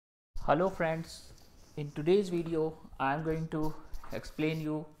Hello friends, in today's video I am going to explain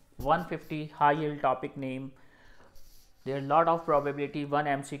you 150 high yield topic name. There are a lot of probability one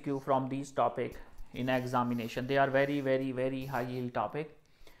MCQ from these topic in examination. They are very high yield topic,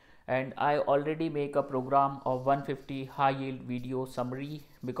 and I already make a program of 150 high yield video summary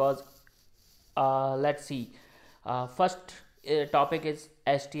because let's see, first topic is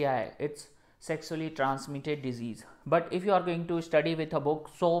STI. It's sexually transmitted disease, but if you are going to study with a book,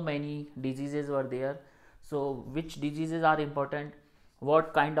 so many diseases were there. So which diseases are important,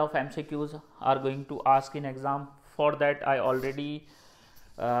 what kind of MCQs are going to ask in exam, for that I already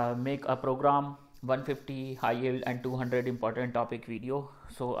make a program 150 high yield and 200 important topic video.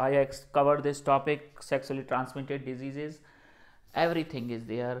 So I cover this topic, sexually transmitted diseases, everything is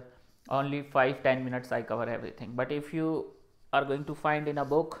there. Only 5-10 minutes I cover everything, but if you are going to find in a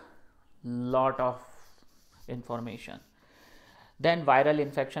book, lot of information. Then viral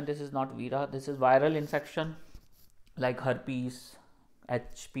infection, this is not vira, this is viral infection like herpes,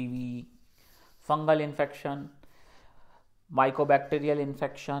 HPV, fungal infection, mycobacterial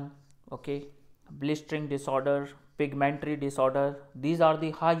infection, okay, blistering disorder, pigmentary disorder. These are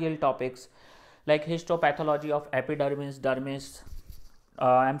the high yield topics, like histopathology of epidermis, dermis,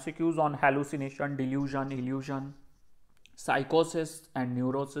 MCQs on hallucination, delusion, illusion, psychosis and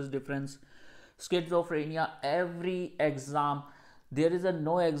neurosis difference, schizophrenia. Every exam, there is a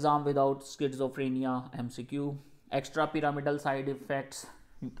no exam without schizophrenia MCQ. Extrapyramidal side effects,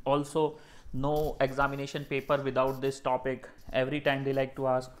 also no examination paper without this topic. Every time they like to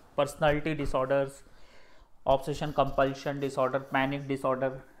ask. Personality disorders, obsession compulsion disorder, panic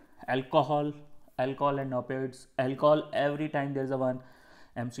disorder, alcohol and opioids. Alcohol, every time there is a one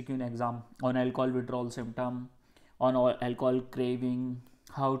MCQ in exam on alcohol withdrawal symptom, on alcohol craving,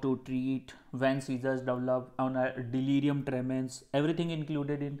 how to treat, when seizures develop, on delirium tremens, everything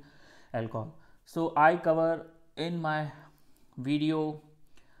included in alcohol. So I cover in my video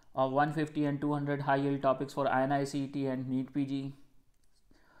of 150 and 200 high yield topics for INI-CET and Neet PG.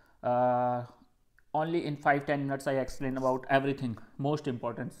 Only in 5-10 minutes I explain about everything most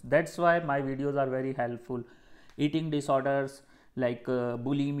important. That's why my videos are very helpful. Eating disorders like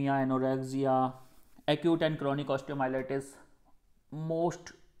bulimia, anorexia, acute and chronic osteomyelitis,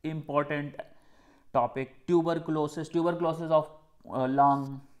 most important topic. Tuberculosis of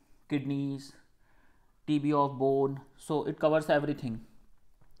lung, kidneys, TB of bone, so it covers everything.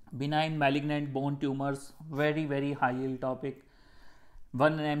 Benign malignant bone tumors, very high yield topic,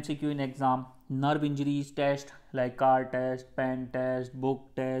 one MCQ in exam. Nerve injuries test like car test, pen test, book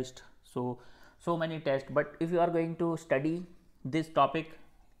test, so many tests. But if you are going to study this topic,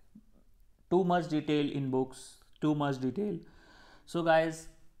 too much detail in books, too much detail. So guys,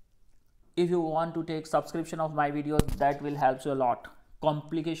 if you want to take subscription of my videos, that will help you a lot.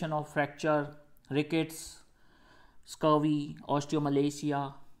 Complication of fracture, rickets, scurvy,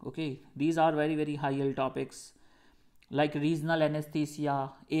 osteomalacia, okay, these are very high yield topics. Like regional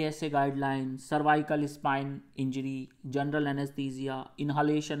anesthesia, ASA guidelines, cervical spine injury, general anesthesia,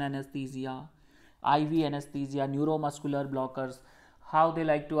 inhalation anesthesia, IV anesthesia, neuromuscular blockers. How they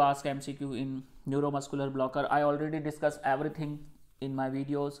like to ask MCQ in neuromuscular blocker, I already discussed everything in my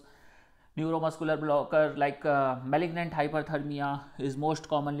videos. Neuromuscular blocker like malignant hyperthermia is most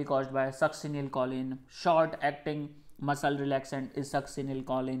commonly caused by succinylcholine. Short acting muscle relaxant is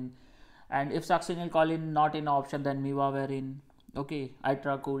succinylcholine, and if succinylcholine not in option, then mivaverin, okay,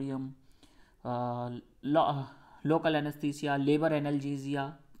 itracorium. Local anesthesia, labor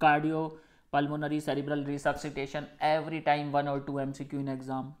analgesia, cardiopulmonary cerebral resuscitation, every time 1 or 2 MCQ in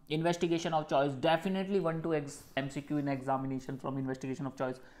exam. Investigation of choice, definitely 1-2 MCQ in examination from investigation of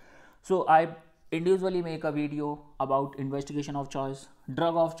choice. So I individually make a video about investigation of choice.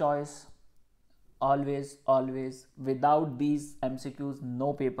 Drug of choice, always without these MCQs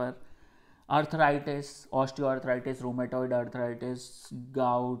no paper. Arthritis, osteoarthritis, rheumatoid arthritis,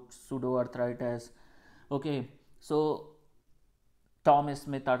 gout, pseudoarthritis, okay, so Thomas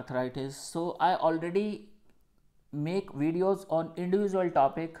Smith arthritis. So I already make videos on individual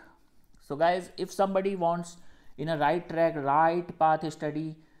topic. So guys, if somebody wants in a right track, right path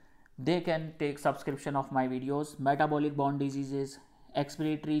study, they can take subscription of my videos. Metabolic bone diseases,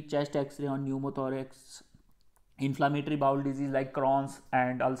 expiratory chest x-ray on pneumothorax, inflammatory bowel disease like Crohn's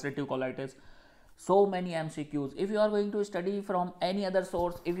and ulcerative colitis, so many MCQs. If you are going to study from any other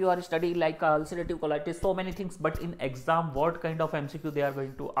source, if you are studying like ulcerative colitis, so many things, but in exam what kind of MCQ they are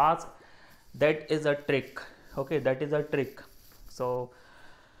going to ask, that is a trick, okay, that is a trick. So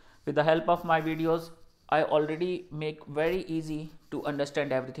with the help of my videos, I already make very easy to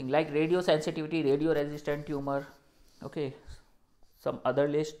understand everything, like radio sensitivity, radio resistant tumor, okay, some other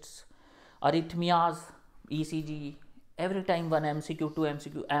lists, arrhythmias, ECG, every time one MCQ, two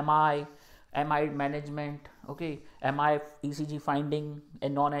MCQ, MI management, okay, MI ECG finding,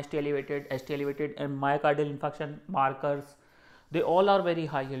 and non-ST elevated, ST elevated, and myocardial infarction markers, they all are very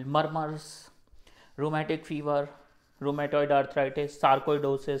high yield. Murmurs, rheumatic fever, rheumatoid arthritis,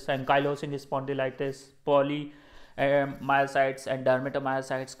 sarcoidosis, ankylosing spondylitis, polymyositis and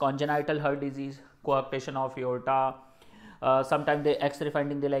dermatomyositis, congenital heart disease, coarctation of aorta. Sometimes they X-ray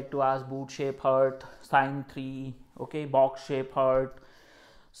finding, they like to ask boot shape heart, sign 3, okay, box shape heart.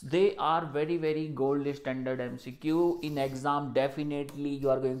 They are very gold standard MCQ. In exam, definitely you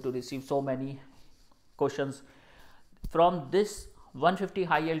are going to receive so many questions from this 150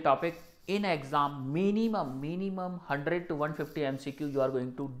 high yield topic. In exam, minimum 100 to 150 MCQ you are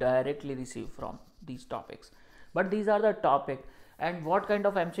going to directly receive from these topics. But these are the topic, and what kind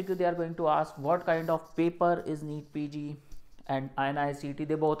of MCQ they are going to ask, what kind of paper is Neet PG and NICT,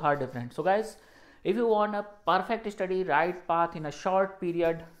 they both are different. So guys, if you want a perfect study, right path in a short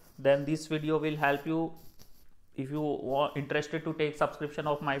period, then this video will help you. If you are interested to take subscription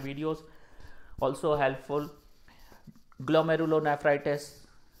of my videos, also helpful. Glomerulonephritis,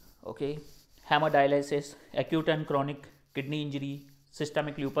 okay, hemodialysis, acute and chronic kidney injury,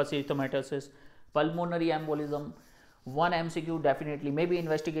 systemic lupus erythematosus, pulmonary embolism, one MCQ definitely, maybe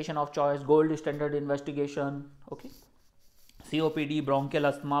investigation of choice, gold standard investigation, okay, COPD, bronchial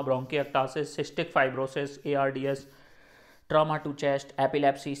asthma, bronchiectasis, cystic fibrosis, ARDS, trauma to chest,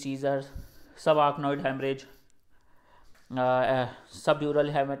 epilepsy, seizures, subarachnoid hemorrhage,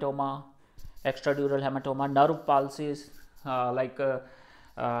 subdural hematoma, extradural hematoma, nerve palsies,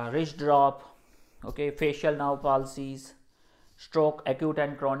 wrist drop, okay, facial nerve palsies, stroke, acute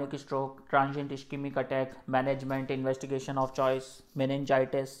and chronic stroke, transient ischemic attack, management, investigation of choice,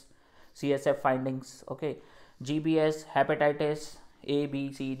 meningitis, CSF findings, okay, GBS, hepatitis A,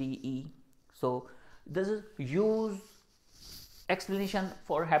 B, C, D, E. So this is huge explanation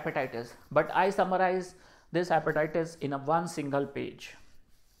for hepatitis, but I summarize this hepatitis in a one single page.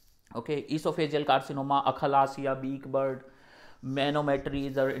 Okay, esophageal carcinoma, achalasia, beak bird, manometry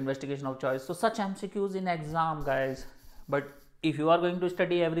is the investigation of choice. So such MCQs in exam, guys, but if you are going to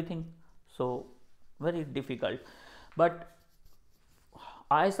study everything, so very difficult. But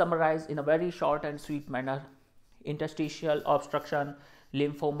I summarize in a very short and sweet manner: interstitial obstruction,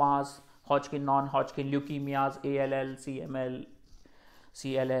 lymphomas, Hodgkin, non-Hodgkin, leukemias, ALL, CML,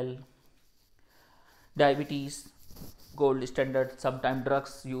 CLL, diabetes, gold standard, sometimes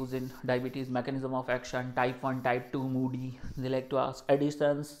drugs used in diabetes, mechanism of action, type 1, type 2, moody, they like to ask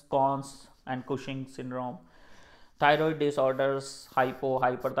Addison's, Cons and Cushing syndrome, thyroid disorders,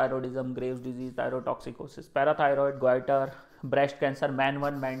 hyperthyroidism, Graves disease, thyrotoxicosis, parathyroid, goiter, breast cancer, man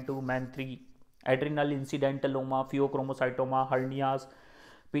 1, man 2, man 3, adrenal incidentaloma, pheochromocytoma, hernias,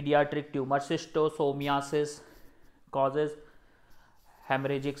 pediatric tumor, schistosomiasis, causes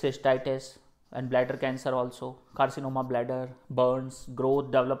hemorrhagic cystitis, and bladder cancer also, carcinoma bladder, burns,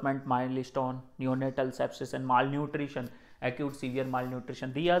 growth, development, milestone, neonatal sepsis, and malnutrition, acute severe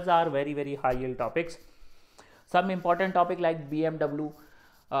malnutrition. These are very high yield topics. Some important topic like BMW,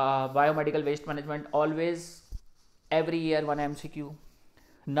 biomedical waste management, always every year one MCQ,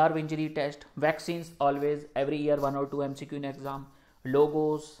 nerve injury test, vaccines, always every year 1 or 2 MCQ in exam,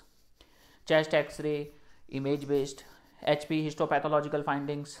 logos, chest x-ray, image based, HP histopathological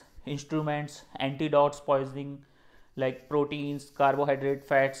findings, instruments, antidotes, poisoning like proteins, carbohydrate,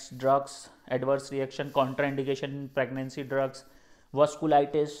 fats, drugs, adverse reaction, contraindication in pregnancy drugs,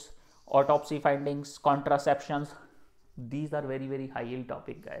 vasculitis, autopsy findings, contraceptions. These are very high yield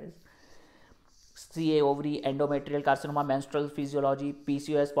topic, guys. CA, ovary, endometrial carcinoma, menstrual physiology,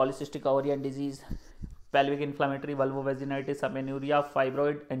 PCOS, polycystic ovarian disease, pelvic inflammatory vulvovaginitis, amenorrhea,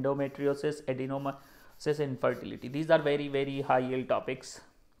 fibroid, endometriosis, adenomasis, infertility. These are very high yield topics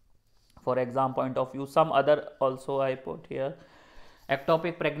for exam point of view. Some other also I put here: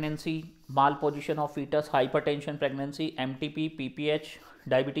 ectopic pregnancy, malposition of fetus, hypertension pregnancy, MTP, PPH,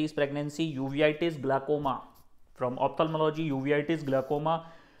 diabetes pregnancy, uveitis, glaucoma. From ophthalmology, uveitis, glaucoma,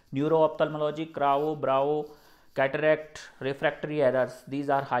 neuro-ophthalmology, cryo, brow, cataract, refractory errors. These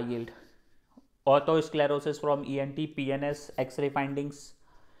are high yield. Autosclerosis from ENT, PNS, X-ray findings,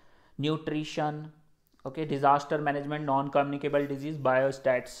 nutrition, okay, disaster management, non-communicable disease,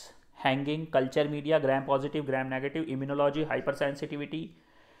 biostats, hanging, culture media, gram positive, gram negative, immunology, hypersensitivity,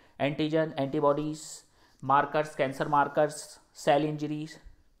 antigen, antibodies, markers, cancer markers, cell injuries,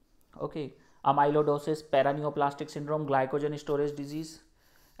 okay, amyloidosis, paraneoplastic syndrome, glycogen storage disease,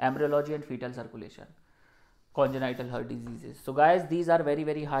 embryology and fetal circulation, congenital heart diseases. So guys, these are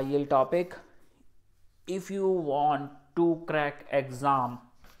very high yield topic. If you want to crack exam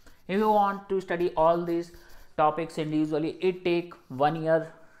If you want to study all these topics individually, it take 1 year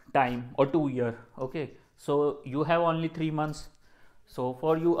time or 2 year. Okay, so you have only 3 months. So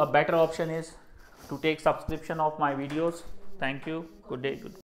for you, a better option is to take subscription of my videos. Thank you. Good day. Good.